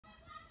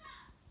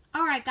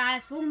Alright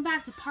guys, welcome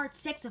back to part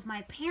 6 of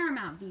my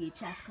Paramount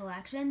VHS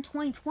collection,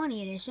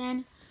 2020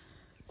 edition.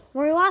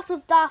 Where we last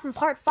left off in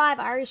part 5,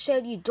 I already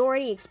showed you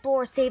Dora the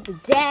Explorer saved the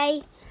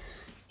day.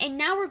 And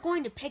now we're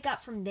going to pick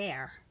up from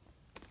there.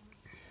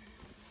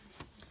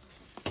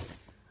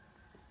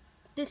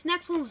 This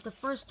next one was the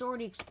first Dora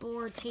the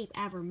Explorer tape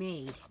ever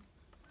made.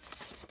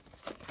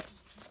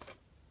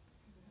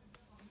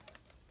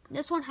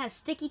 This one has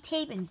sticky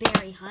tape and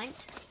berry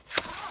hunt.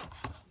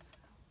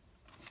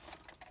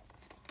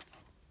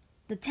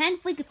 The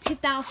 10th week of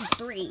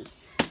 2003.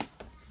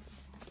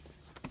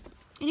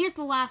 And here's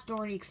the last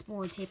Dora the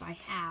Explorer tape I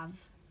have.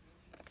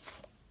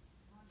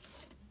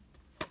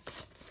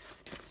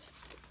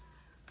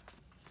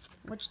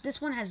 Which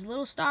this one has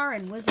Little Star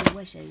and Wizard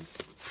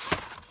Wishes.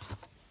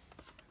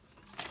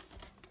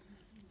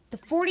 The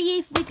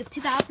 48th week of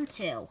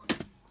 2002.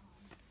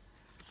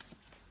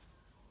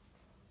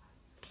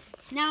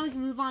 Now we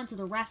can move on to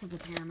the rest of the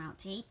Paramount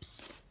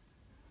tapes.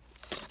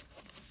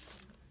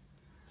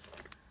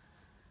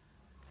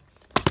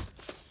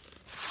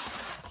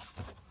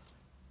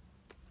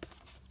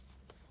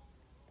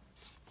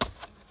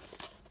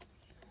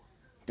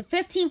 The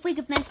 15th week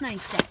of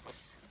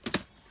 1996.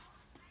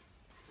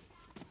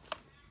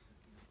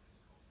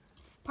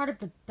 Part of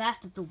the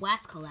Best of the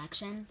West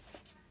collection.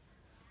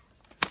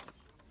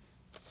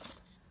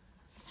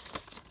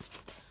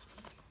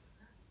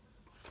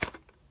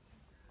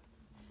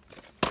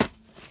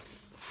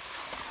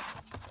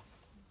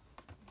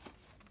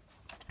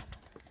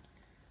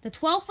 The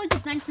 12th week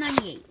of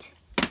 1998.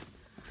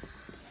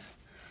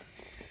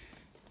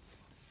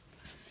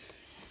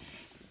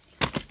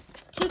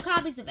 Two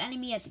copies of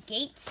Enemy at the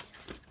Gates.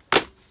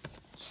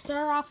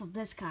 Start off with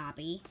this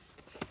copy.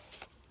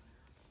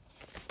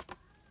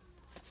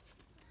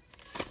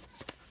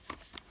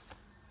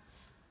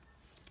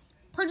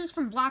 Purchased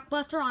from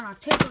Blockbuster on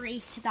October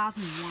 8th,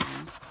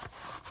 2001.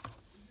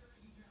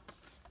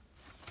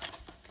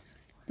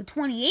 The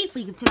 28th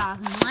week of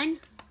 2001.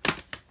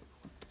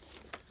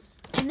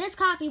 And this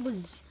copy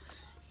has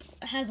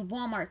a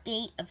Walmart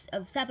date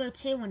of Feb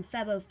 2 and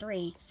Feb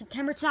 3.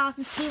 September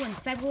 2002 and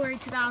February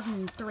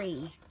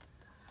 2003.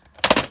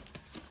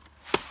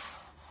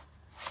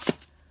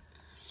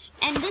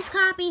 And this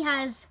copy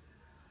has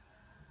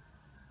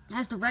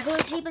the regular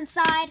tape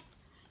inside,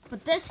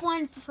 but this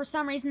one, for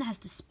some reason, has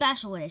the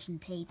special edition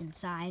tape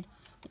inside.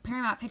 The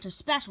Paramount Pictures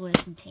special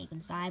edition tape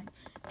inside,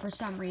 for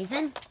some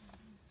reason.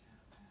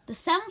 The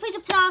 7th week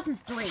of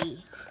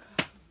 2003.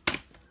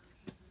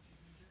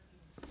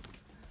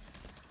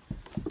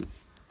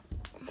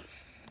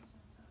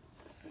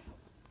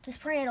 Just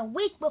played a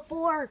week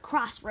before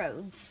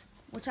Crossroads,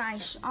 which I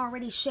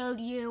already showed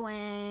you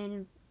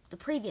in the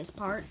previous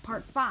part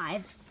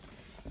 5.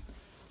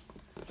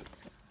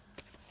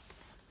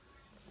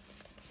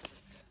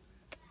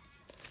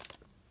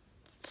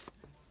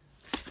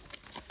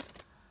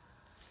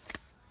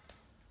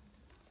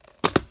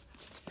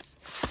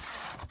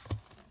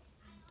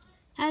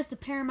 Has the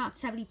Paramount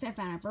 75th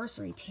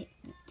anniversary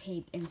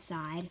tape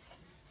inside.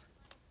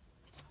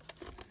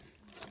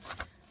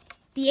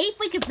 The 8th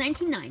week of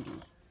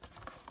 1990.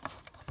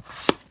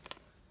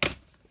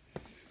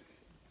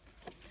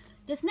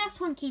 This next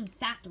one came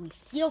factory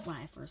sealed when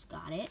I first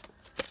got it.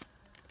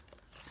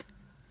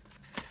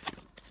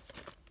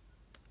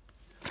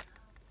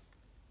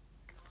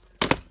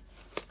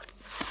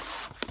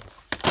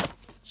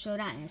 Show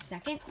that in a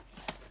second.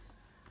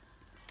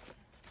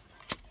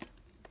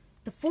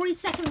 The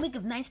 42nd week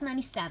of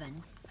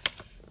 1997.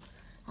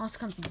 Also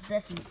comes with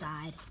this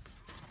inside.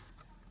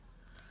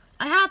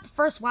 I have the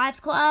First Wives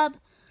Club,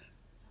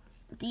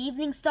 The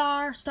Evening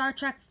Star, Star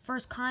Trek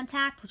First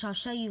Contact, which I'll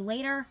show you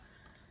later.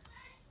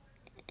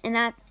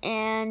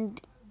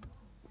 And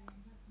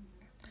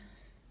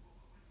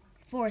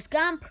Forrest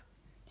Gump,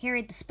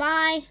 Harriet the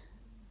Spy.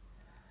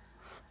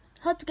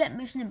 Hope to get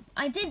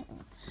I did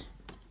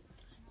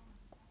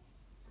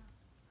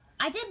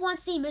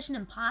once see Mission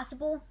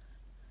Impossible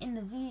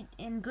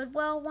in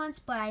Goodwill once,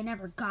 but I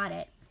never got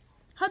it.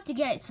 Hope to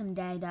get it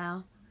someday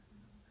though.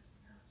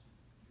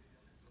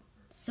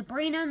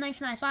 Sabrina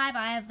 1995,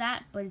 I have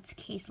that, but it's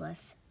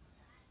caseless.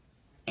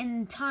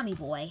 And Tommy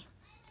Boy.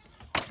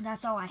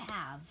 That's all I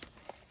have.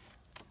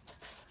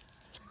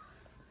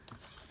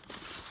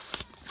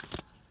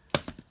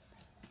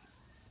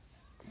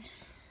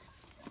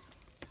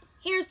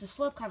 Here's the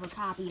slipcover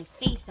copy of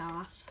Face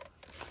Off,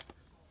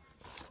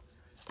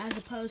 as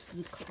opposed to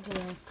the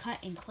cut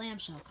and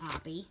clamshell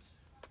copy,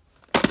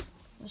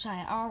 which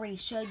I already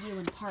showed you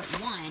in part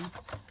 1,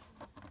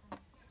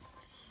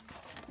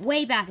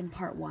 way back in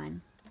part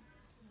 1.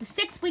 The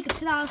 6th week of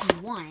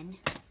 2001.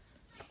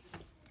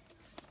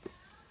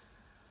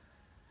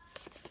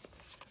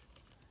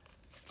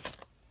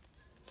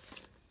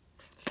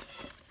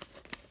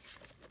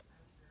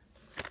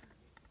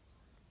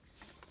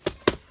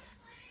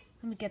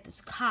 Let me get this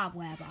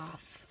cobweb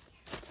off.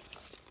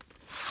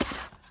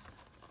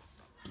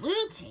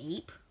 Blue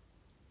tape.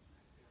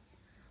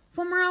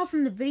 Former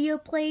from the video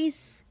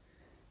place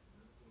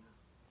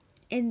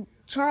in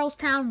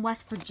Charlestown,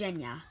 West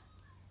Virginia.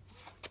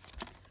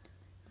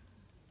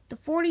 The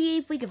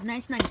 48th week of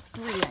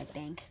 1993, I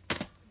think.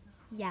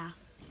 Yeah.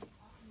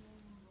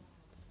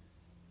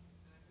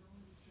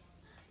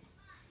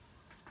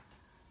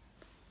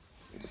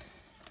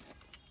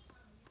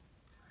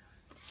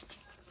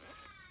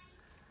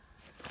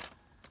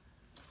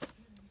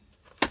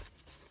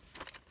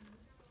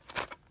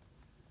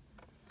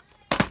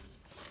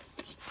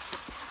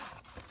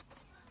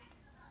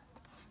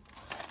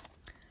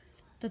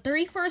 The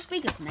 31st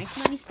week of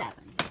 1997.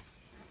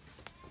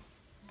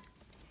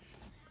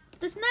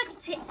 This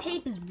next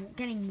tape is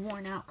getting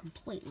worn out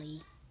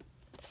completely.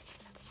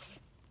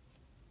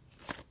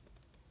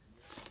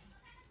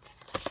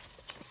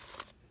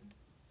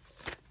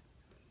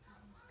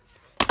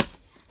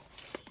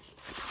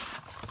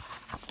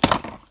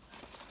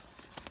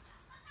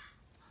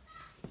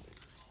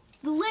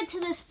 The lid to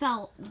this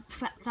fell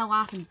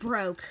off and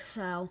broke,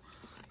 so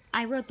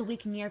I wrote the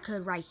week and year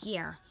code right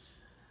here.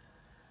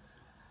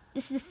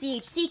 This is a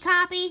CHC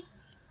copy,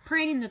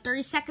 printed in the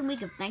 32nd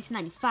week of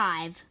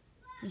 1995,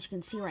 as you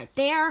can see right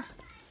there.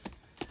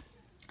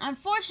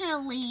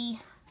 Unfortunately,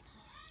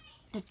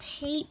 the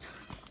tape,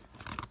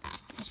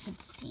 as you can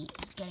see,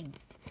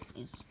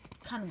 is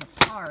coming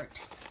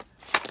apart,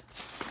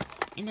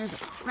 and there's a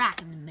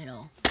crack in the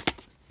middle.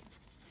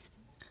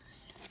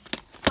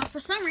 But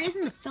for some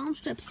reason, the film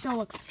strip still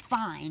looks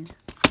fine.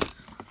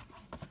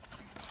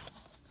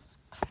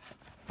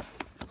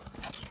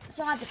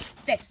 So I have to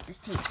fix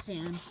this tape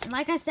soon. And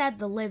like I said,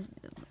 the lid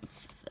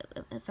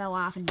fell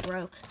off and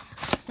broke.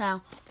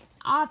 So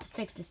I'll have to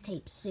fix this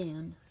tape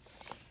soon.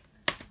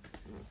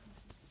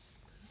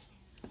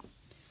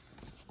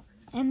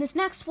 And this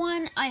next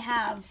one, I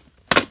have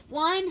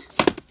 1,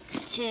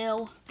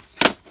 2,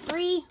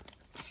 3,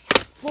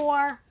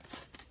 4,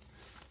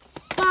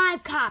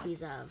 5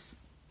 copies of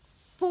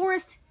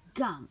Forrest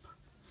Gump.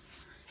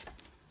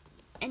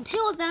 And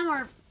 2 of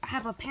them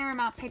have a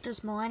Paramount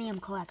Pictures Millennium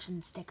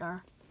Collection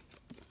sticker.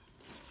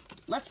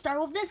 Let's start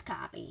with this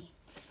copy.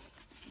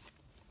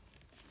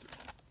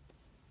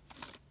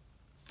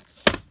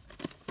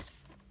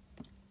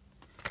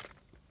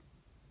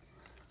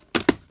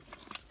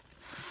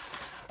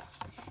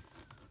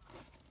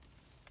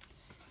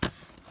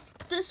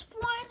 This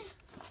one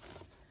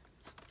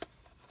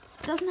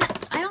doesn't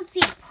have, I don't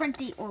see a print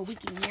date or week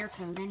and year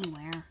code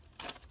anywhere.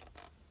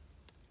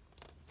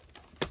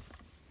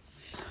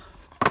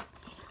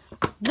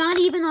 Not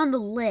even on the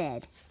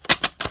lid.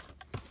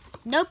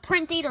 No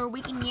print date or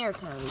week and year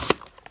code.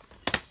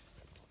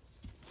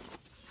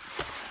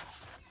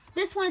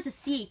 This one is a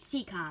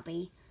CHC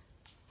copy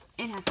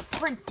and has a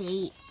print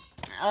date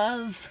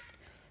of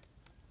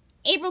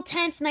April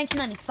 10th,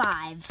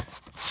 1995.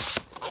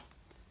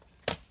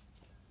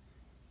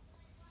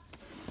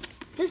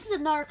 This is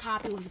another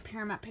copy with the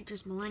Paramount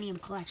Pictures Millennium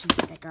Collection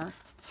sticker.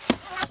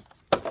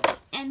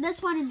 And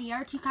this one and the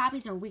other 2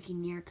 copies are week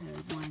and year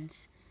code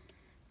ones.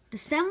 The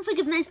 7th week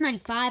of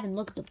 1995, and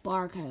look at the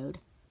barcode.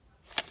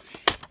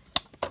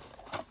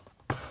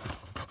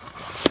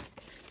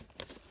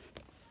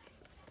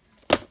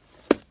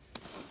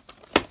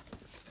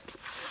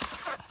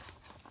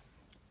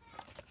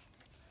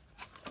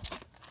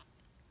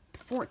 The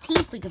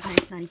 14th week of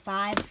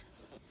 1995.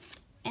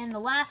 And the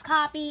last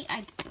copy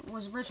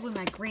was originally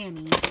my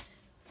Grammy's.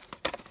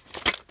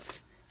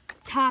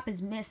 Top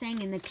is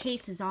missing and the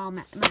case is all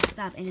messed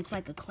up and it's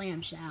like a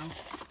clamshell.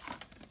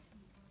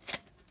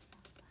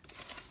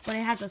 But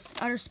it has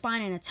a other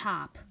spine and a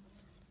top.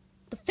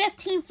 The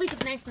 15th week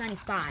of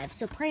 1995,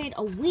 so printed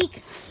a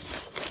week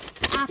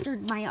after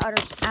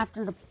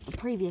the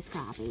previous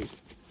copy.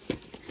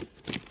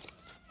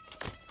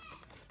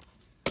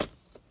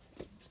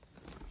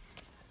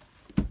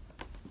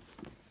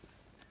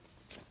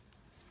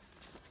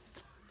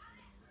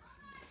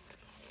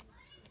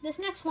 This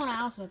next one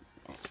I also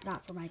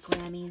got for my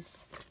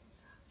Grammys.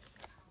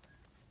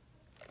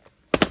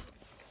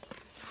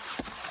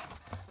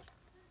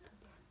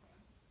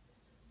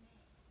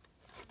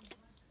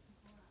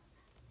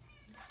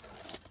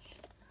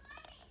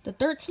 The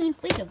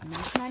 13th week of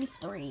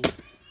 1993.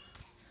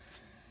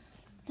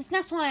 This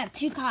next one I have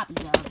 2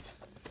 copies of.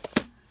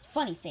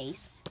 Funny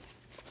Face.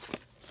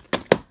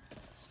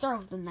 Start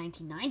with the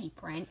 1990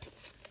 print.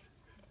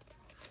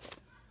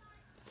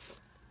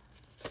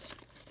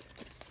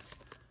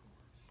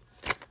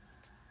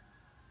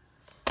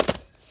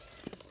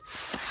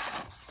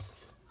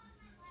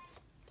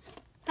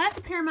 Has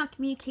the Paramount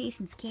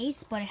Communications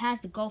case, but it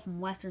has the Gulf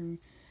and Western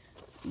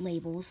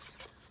labels.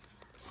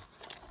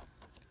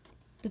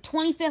 The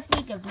 25th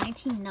week of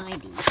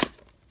 1990.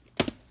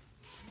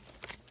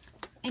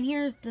 And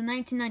here's the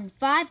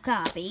 1995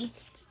 copy.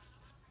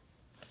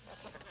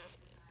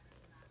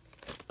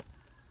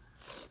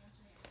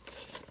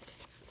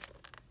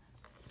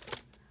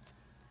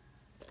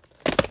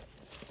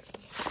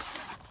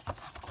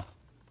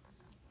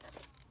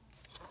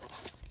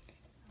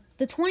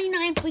 The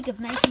 29th week of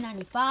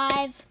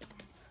 1995.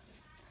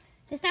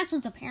 This next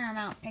one's a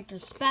Paramount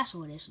Pictures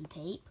Special Edition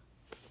tape.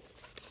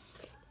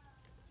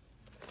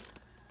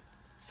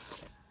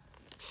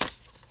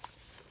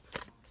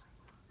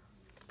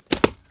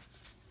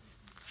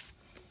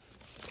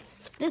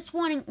 This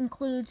one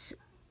includes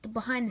the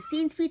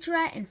behind-the-scenes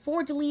featurette and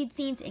 4 deleted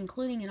scenes,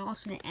 including an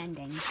alternate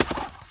ending.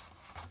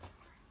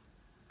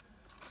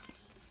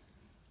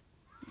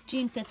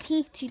 June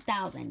 15th,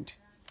 2000.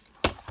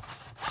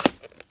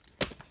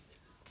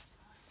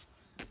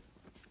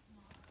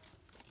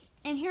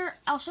 And here,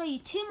 I'll show you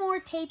 2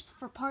 more tapes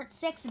for part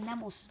 6, and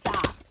then we'll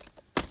stop.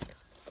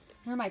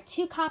 Here are my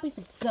 2 copies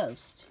of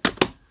Ghost.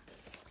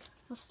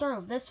 We'll start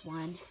with this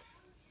one.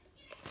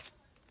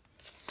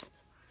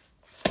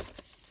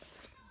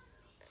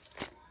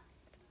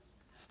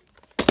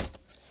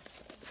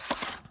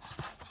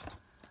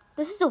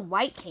 This is a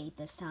white tape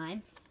this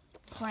time.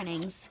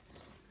 Printings.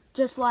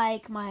 Just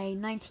like my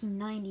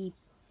 1990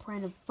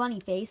 print of Funny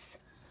Face.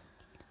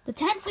 The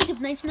 10th week of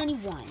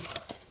 1991.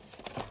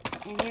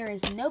 And there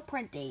is no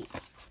print date.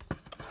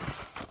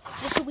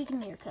 Just a week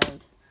in year code.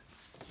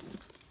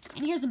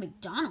 And here's a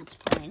McDonald's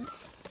print.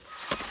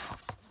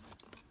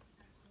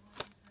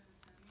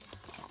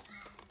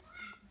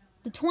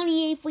 The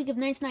 28th week of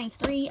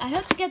 1993. I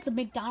hope to get the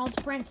McDonald's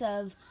prints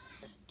of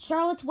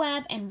Charlotte's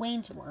Web and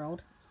Wayne's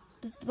World.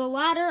 The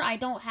latter I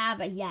don't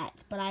have it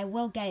yet, but I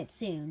will get it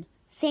soon.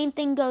 Same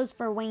thing goes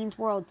for Wayne's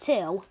World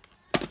too.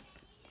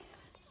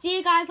 See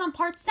you guys on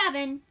part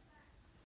 7.